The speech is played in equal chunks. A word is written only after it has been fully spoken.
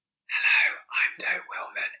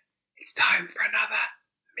Willman. It's time for another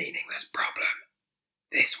meaningless problem.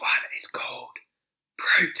 This one is called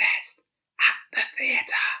Protest at the Theatre.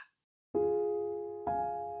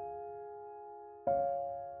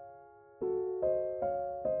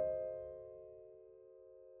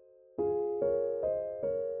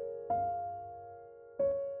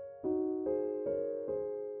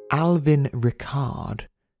 Alvin Ricard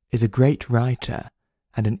is a great writer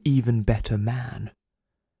and an even better man.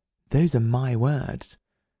 Those are my words,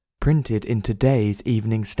 printed in today's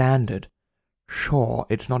Evening Standard. Sure,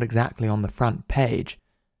 it's not exactly on the front page,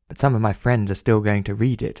 but some of my friends are still going to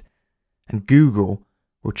read it, and Google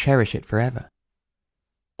will cherish it forever.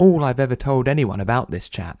 All I've ever told anyone about this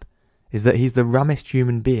chap is that he's the rummest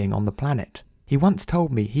human being on the planet. He once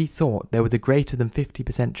told me he thought there was a greater than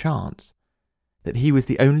 50% chance that he was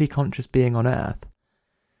the only conscious being on Earth,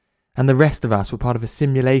 and the rest of us were part of a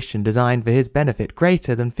simulation designed for his benefit,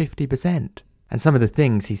 greater than 50%. And some of the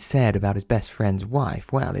things he said about his best friend's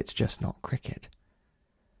wife, well, it's just not cricket.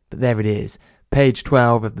 But there it is, page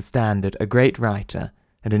 12 of the Standard, a great writer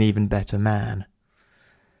and an even better man.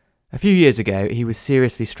 A few years ago, he was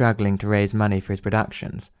seriously struggling to raise money for his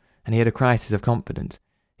productions, and he had a crisis of confidence.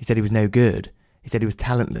 He said he was no good. He said he was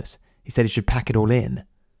talentless. He said he should pack it all in.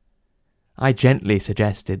 I gently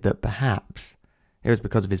suggested that perhaps it was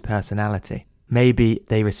because of his personality. Maybe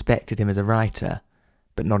they respected him as a writer,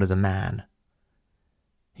 but not as a man.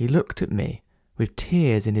 He looked at me with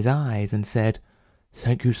tears in his eyes and said,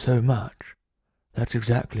 "Thank you so much. That's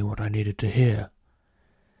exactly what I needed to hear."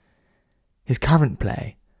 His current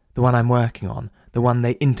play, the one I'm working on, the one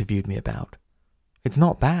they interviewed me about, it's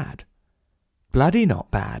not bad. Bloody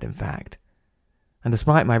not bad, in fact. And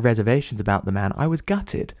despite my reservations about the man, I was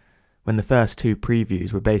gutted when the first two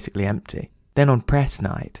previews were basically empty. Then on press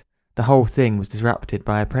night, the whole thing was disrupted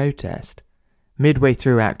by a protest. Midway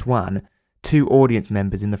through Act 1, 2 audience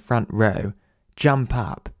members in the front row jump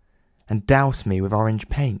up and douse me with orange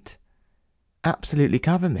paint. Absolutely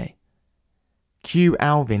cover me. Cue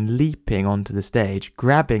Alvin leaping onto the stage,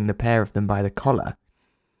 grabbing the pair of them by the collar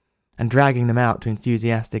and dragging them out to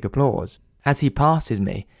enthusiastic applause. As he passes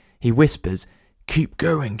me, he whispers, "Keep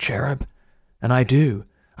going, cherub." And I do.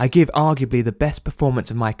 I give arguably the best performance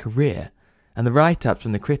of my career, and the write-ups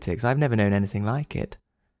from the critics, I've never known anything like it.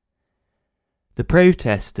 The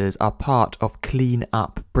protesters are part of Clean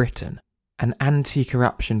Up Britain, an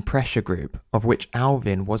anti-corruption pressure group of which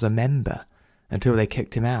Alvin was a member until they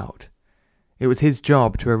kicked him out. It was his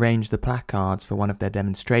job to arrange the placards for one of their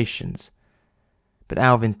demonstrations, but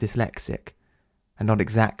Alvin's dyslexic and not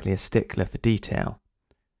exactly a stickler for detail.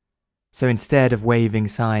 So instead of waving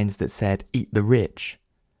signs that said, "Eat the rich,"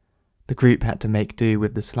 the group had to make do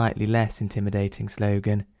with the slightly less intimidating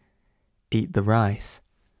slogan, "Eat the rice."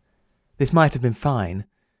 This might have been fine,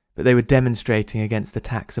 but they were demonstrating against a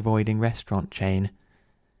tax-avoiding restaurant chain,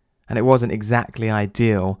 and it wasn't exactly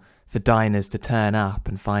ideal for diners to turn up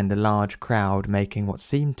and find a large crowd making what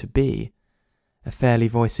seemed to be a fairly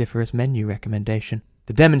vociferous menu recommendation.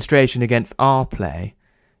 The demonstration against our play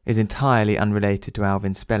is entirely unrelated to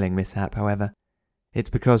Alvin's spelling mishap, however. It's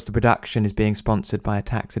because the production is being sponsored by a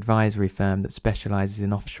tax advisory firm that specialises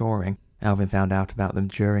in offshoring. Alvin found out about them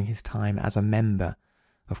during his time as a member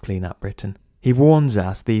of Clean Up Britain. He warns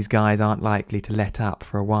us these guys aren't likely to let up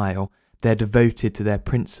for a while. They're devoted to their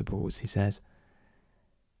principles, he says.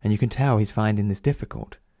 And you can tell he's finding this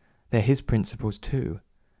difficult. They're his principles too.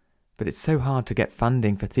 But it's so hard to get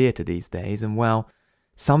funding for theatre these days, and well,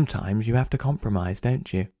 sometimes you have to compromise,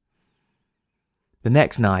 don't you? The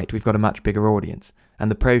next night we've got a much bigger audience, and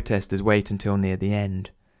the protesters wait until near the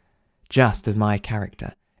end. Just as my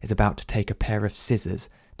character is about to take a pair of scissors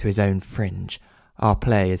to his own fringe, our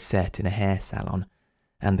play is set in a hair salon,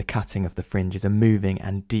 and the cutting of the fringe is a moving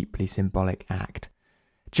and deeply symbolic act.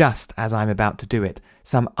 Just as I'm about to do it,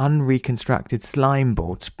 some unreconstructed slime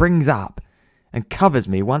ball springs up and covers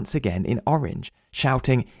me once again in orange,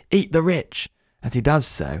 shouting, "Eat the rich!" as he does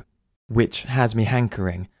so, which has me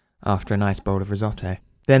hankering after a nice bowl of risotto.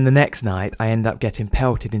 Then the next night I end up getting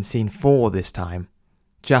pelted in scene 4 this time,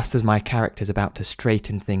 just as my character's about to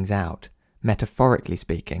straighten things out, metaphorically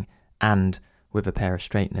speaking, and with a pair of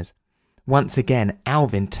straighteners. Once again,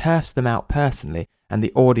 Alvin turfs them out personally, and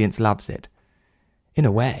the audience loves it. In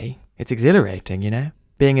a way, it's exhilarating, you know,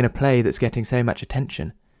 being in a play that's getting so much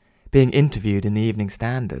attention, being interviewed in the Evening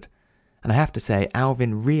Standard, and I have to say,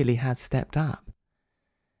 Alvin really has stepped up.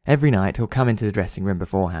 Every night he'll come into the dressing room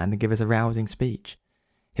beforehand and give us a rousing speech.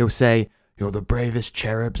 He'll say, "You're the bravest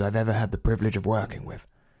cherubs I've ever had the privilege of working with,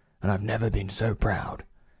 and I've never been so proud."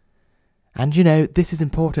 And you know, this is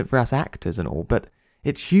important for us actors and all, but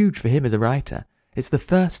it's huge for him as a writer, It's the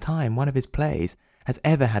first time one of his plays has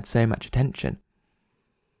ever had so much attention.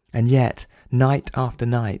 And yet, night after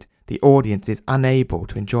night, the audience is unable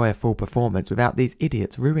to enjoy a full performance without these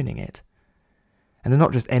idiots ruining it. And they're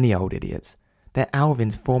not just any old idiots. They're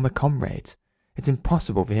Alvin's former comrades. It's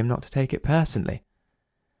impossible for him not to take it personally.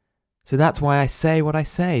 So that's why I say what I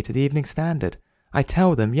say to the Evening Standard. I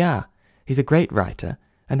tell them, yeah, he's a great writer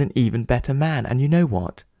and an even better man. And you know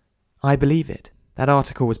what? I believe it. That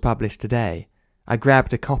article was published today. I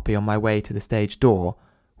grabbed a copy on my way to the stage door,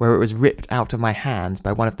 where it was ripped out of my hands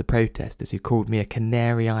by one of the protesters who called me a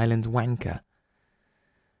Canary Islands wanker.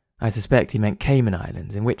 I suspect he meant Cayman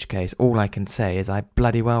Islands, in which case all I can say is I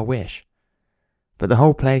bloody well wish. But the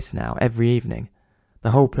whole place now, every evening,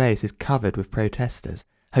 the whole place is covered with protesters,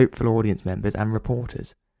 hopeful audience members and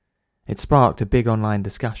reporters. It sparked a big online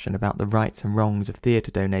discussion about the rights and wrongs of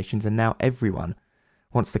theatre donations, and now everyone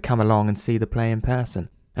wants to come along and see the play in person.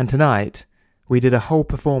 And tonight, we did a whole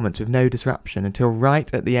performance with no disruption until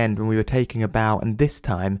right at the end when we were taking a bow, and this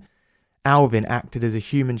time, Alvin acted as a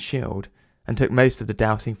human shield and took most of the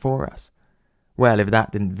dousing for us. Well, if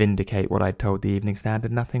that didn't vindicate what I'd told the Evening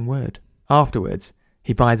Standard, nothing would. Afterwards,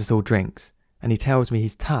 he buys us all drinks, and he tells me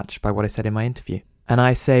he's touched by what I said in my interview. And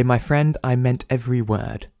I say, my friend, I meant every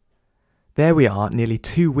word. There we are, nearly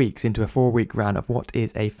 2 weeks into a 4-week run of what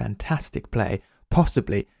is a fantastic play,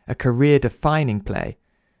 possibly a career-defining play,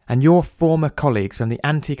 and your former colleagues from the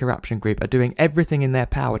anti-corruption group are doing everything in their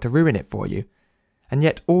power to ruin it for you, and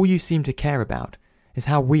yet all you seem to care about is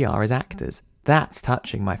how we are as actors. That's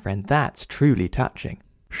touching, my friend, that's truly touching.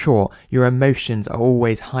 Sure, your emotions are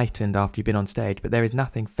always heightened after you've been on stage, but there is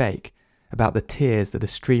nothing fake about the tears that are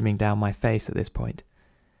streaming down my face at this point.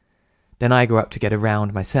 Then I go up to get a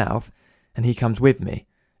round myself, and he comes with me,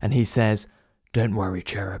 and he says, "Don't worry,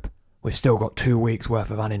 Cherub, we've still got 2 weeks'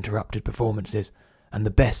 worth of uninterrupted performances, and the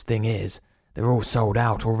best thing is, they're all sold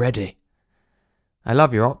out already." I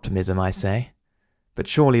love your optimism, I say, but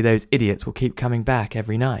surely those idiots will keep coming back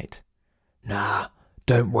every night. "Nah,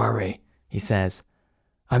 don't worry," he says.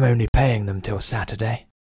 "I'm only paying them till Saturday."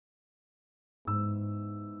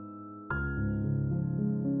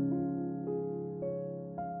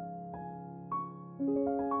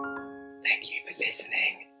 Thank you for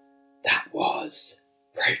listening. That was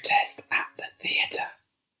Protest at the Theatre.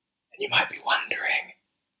 And you might be wondering,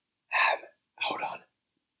 hold on,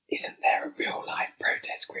 isn't there a real life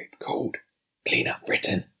protest group called Clean Up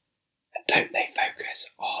Britain? And don't they focus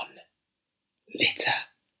on litter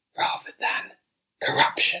rather than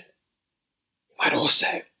corruption? You might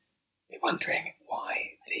also be wondering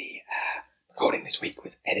why the recording this week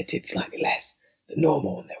was edited slightly less than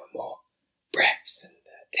normal and there were more breaths and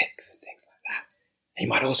ticks and things like that. And you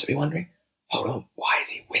might also be wondering, hold on, why is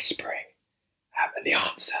he whispering? And the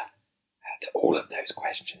answer to all of those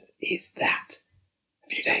questions is that a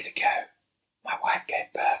few days ago, my wife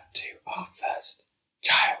gave birth to our first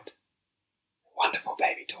child, a wonderful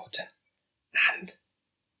baby daughter, and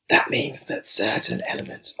that means that certain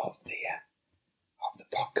elements of the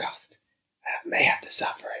podcast may have to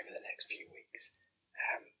suffer over the next few weeks.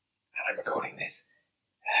 And I'm recording this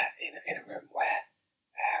in a room where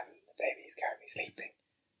the baby is currently sleeping,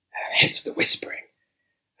 hence the whispering.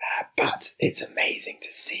 But it's amazing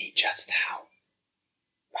to see just how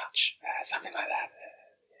much something like that,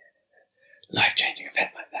 life-changing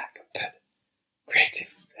event like that, can put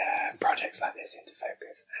creative projects like this into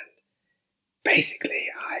focus. And basically,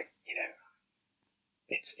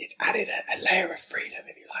 it's added a layer of freedom,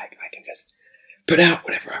 if you like. I can just put out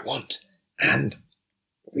whatever I want and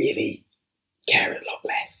really care a lot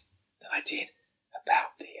less than I did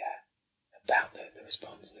about the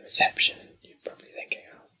response and the reception. And you're probably thinking,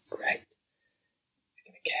 "Oh, great, I'm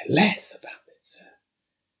going to care less about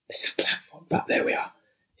this platform." But there we are,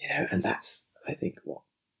 and that's, I think, what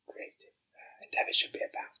creative endeavour should be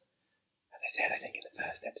about. As I said, I think in the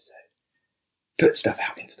first episode, put stuff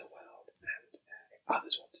out into the world, and if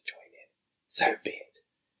others want to join in, so be it.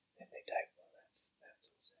 If they don't, well, that's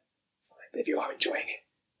also fine. But if you are enjoying it,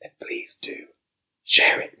 then please do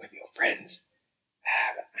share it with your friends,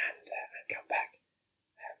 and come back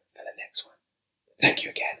for the next one. Thank you